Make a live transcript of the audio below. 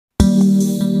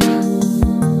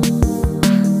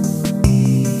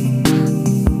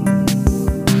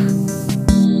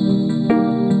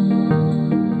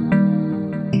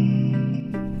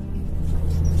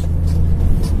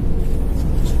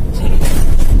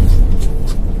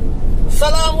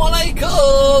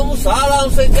salam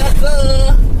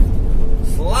sejahtera.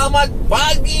 Selamat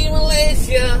pagi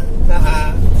Malaysia.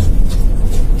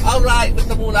 Alright,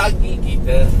 bertemu lagi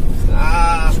kita.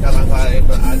 Sekarang saya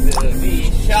berada di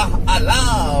Shah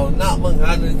Alam, nak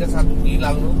menghadapi satu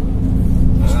kilang tu.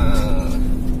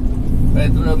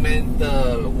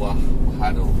 Environmental. Wah,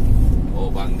 aduh. Oh,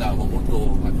 bangga bawa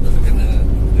motor. Patut kena.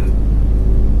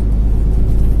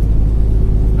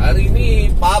 Hari ni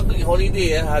public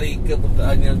holiday, hari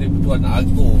keputusannya di Pertuan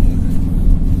Agong.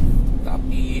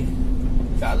 Tapi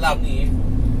Shah ni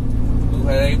tu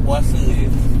hari puasa je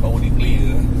baru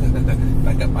declare.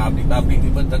 Takat public ni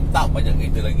pun tetap banyak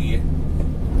kereta lagi.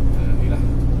 Inilah.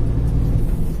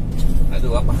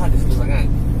 Aduh, apa hal dia slow sangat?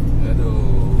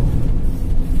 Aduh.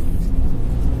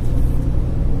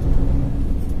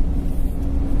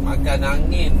 Makan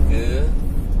angin ke?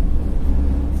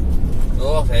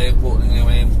 Oh, sibuk dengan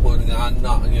main phone dengan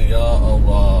anaknya. Ya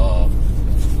Allah.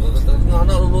 Tengah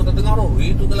anak dulu, tengah tu.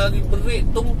 Itu kalau diberi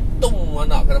tum-tum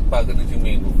anak ke depan kena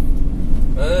cermin tu.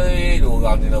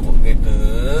 Diorang ni nak buat kereta.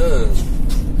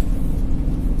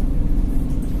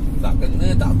 Tak kena,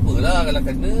 tak apalah kalau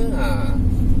kena.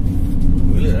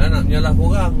 Bila lah nak menyalah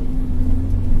korang.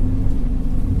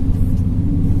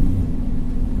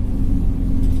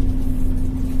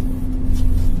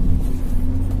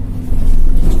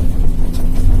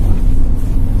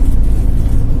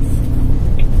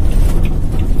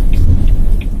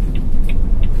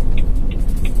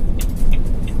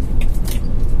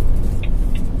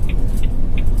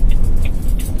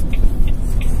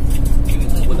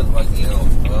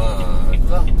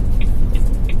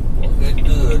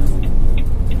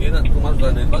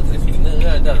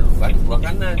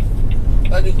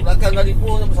 Tadi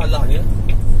pun apa salahnya?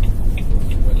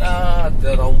 Alah,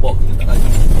 terombok kita tak laju.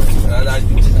 Kalau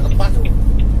laju kita tak lepas tu.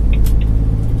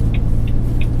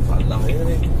 Salahnya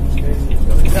ni.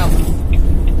 Jangan jam.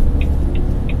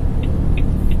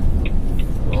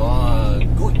 Wah,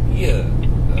 good year.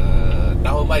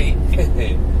 Tahun baik.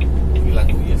 Hilang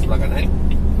good year sebelah kanan.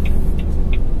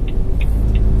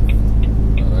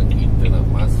 Sekarang kita nak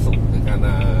masuk ke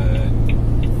kanan.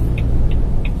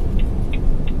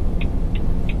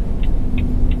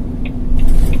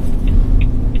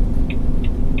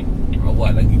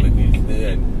 Lagi bagi kita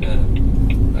kan.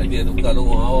 Tadi dia tukar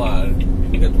lorong awal,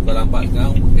 ini kan tukar lambat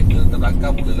sekarang. Kereta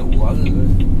terlakam pun dah suara.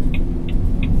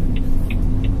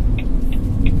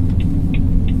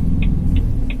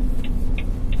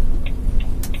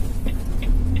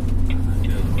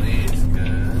 Ada race ke?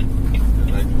 Dia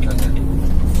laju sangat tu.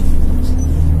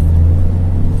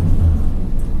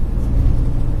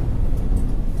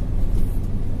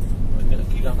 Banyak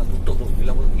kilang dah tutup tu.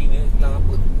 Kilang pergi ni, kilang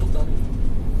apa tutup dah ni.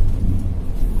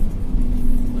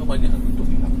 Banyak tutup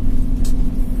hilang.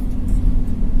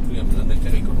 Itu yang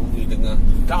menandakan ekonomi tengah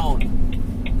down.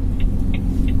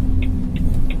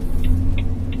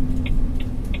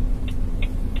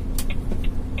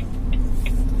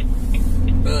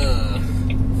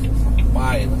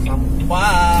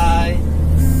 Sampai.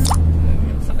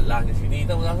 Masalahnya sini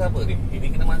tahu apa ni?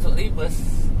 Ini kena masuk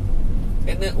reverse.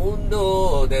 Kena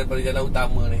undur daripada jalan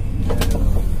utama ni.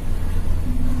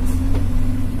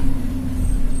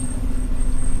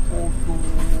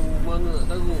 Mana nak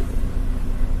tahu.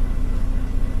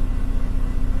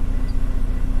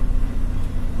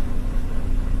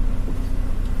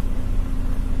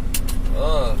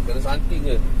 Kena santing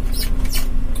ke.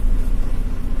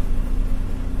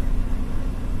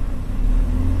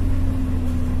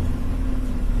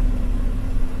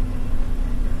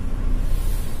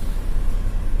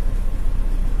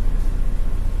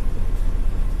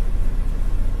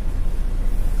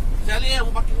 Cari yang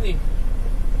parking ni.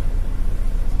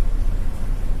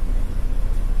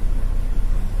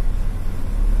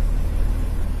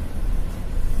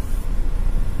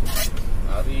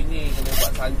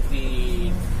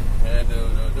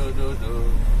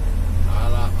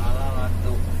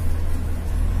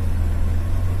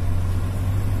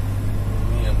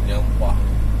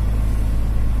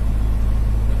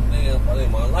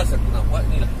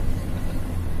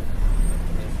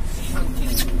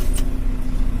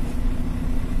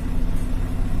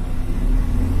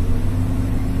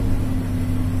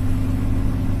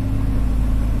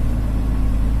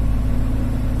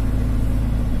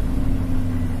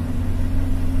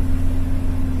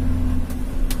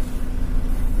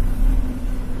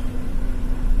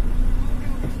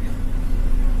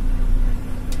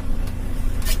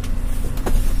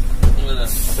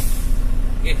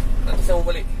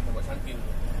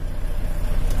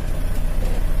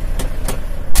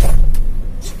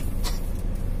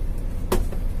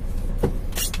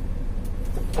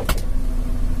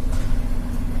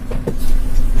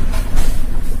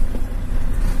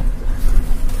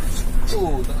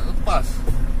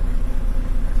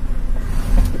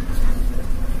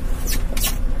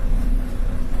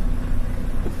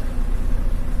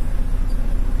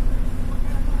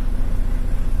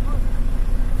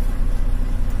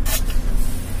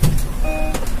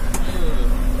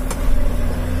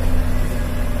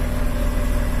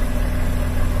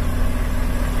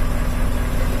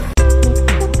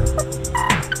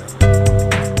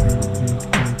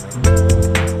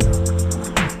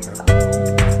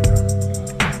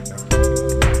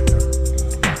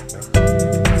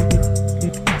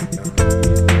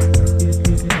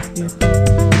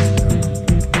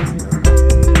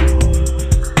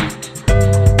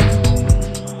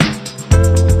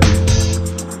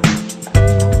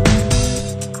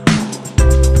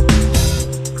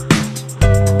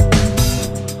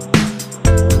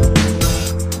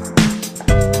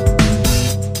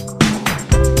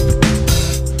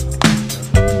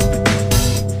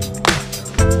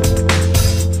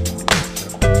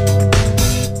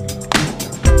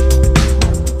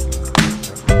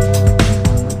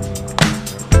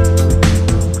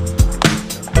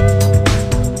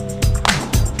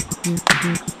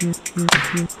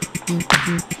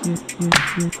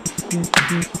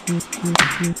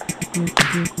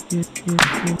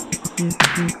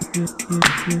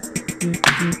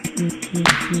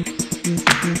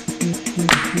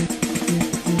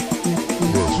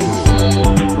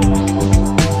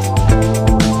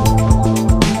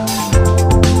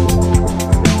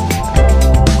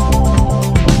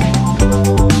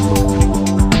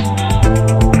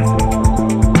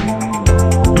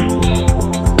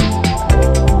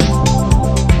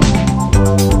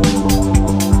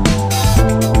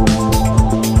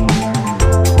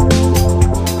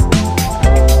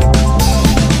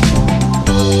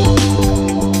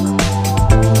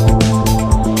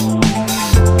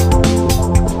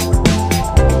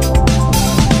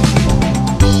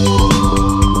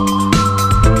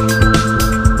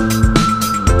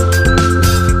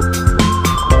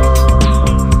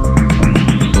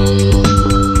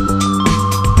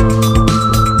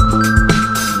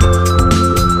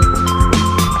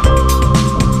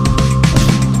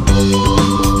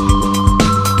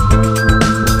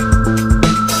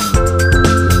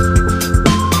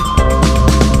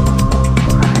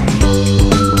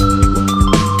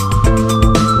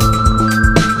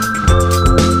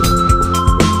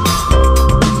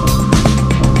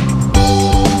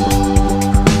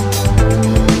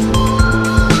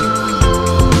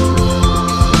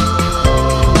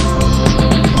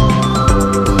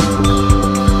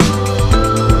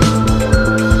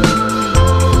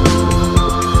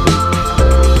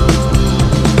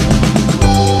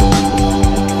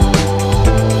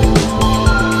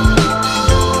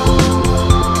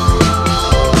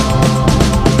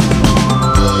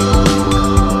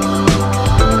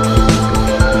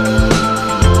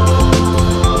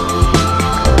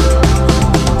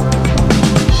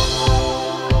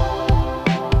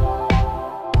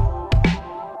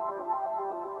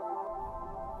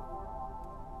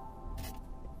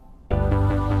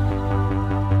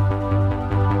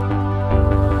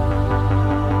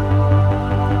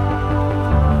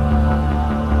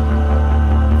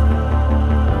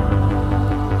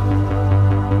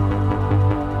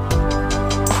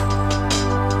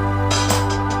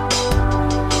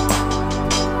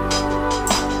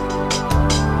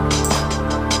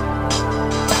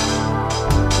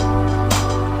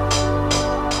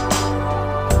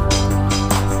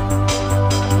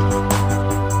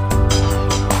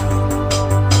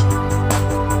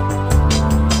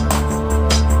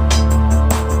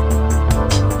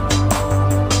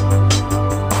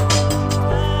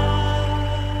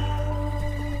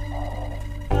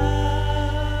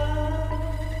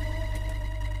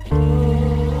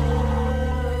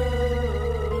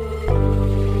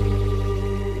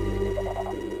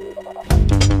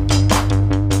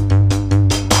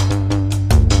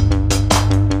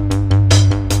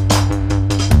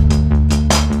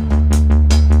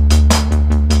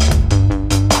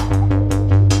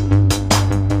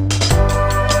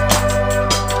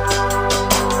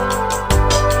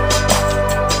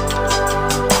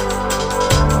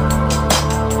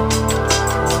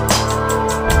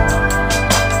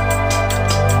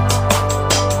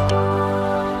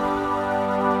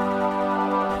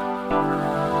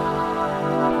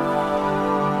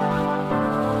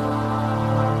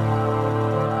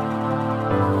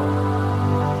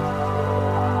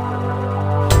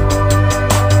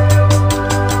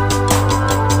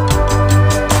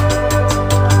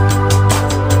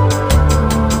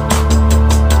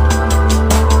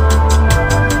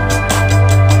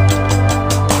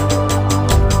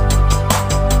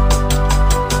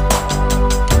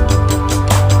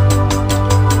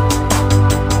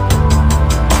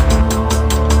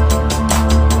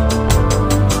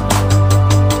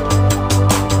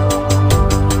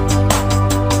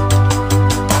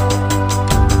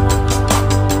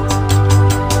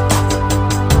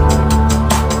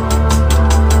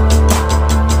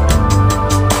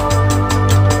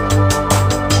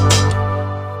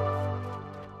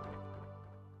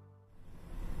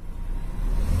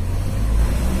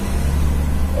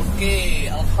 Okey,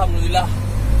 Alhamdulillah.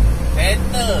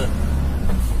 Settle.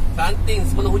 Kanting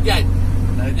sebelum hujan.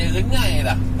 Dah dia renyai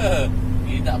dah.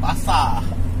 Tidak basah.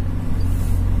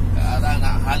 Sekarang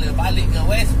nak hala balik ke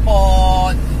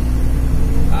Westport.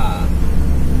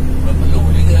 Perlu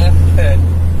juga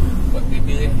buat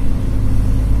kereta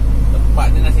tempat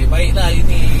ni nasib baik lah hari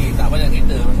ni. Tak banyak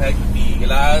kereta masa hari cuti.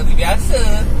 Kalau hari biasa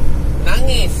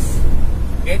nangis.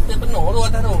 Kereta penuh tu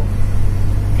atas tu.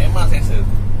 Memang selesa.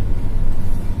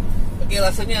 Okey,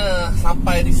 rasanya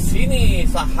sampai di sini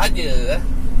sahaja.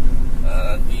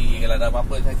 Nanti kalau ada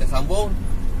apa-apa saya akan sambung.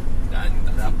 Dan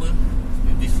tak ada apa,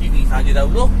 di sini sahaja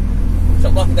dahulu.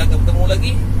 InsyaAllah kita akan bertemu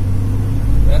lagi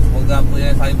Semoga apa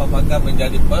yang saya paparkan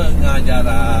menjadi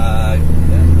pengajaran,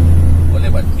 boleh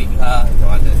buat trik lah macam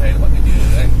mana saya buat kerja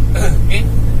kan. Okay,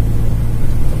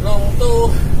 sebelum tu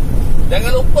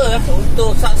jangan lupa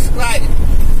untuk subscribe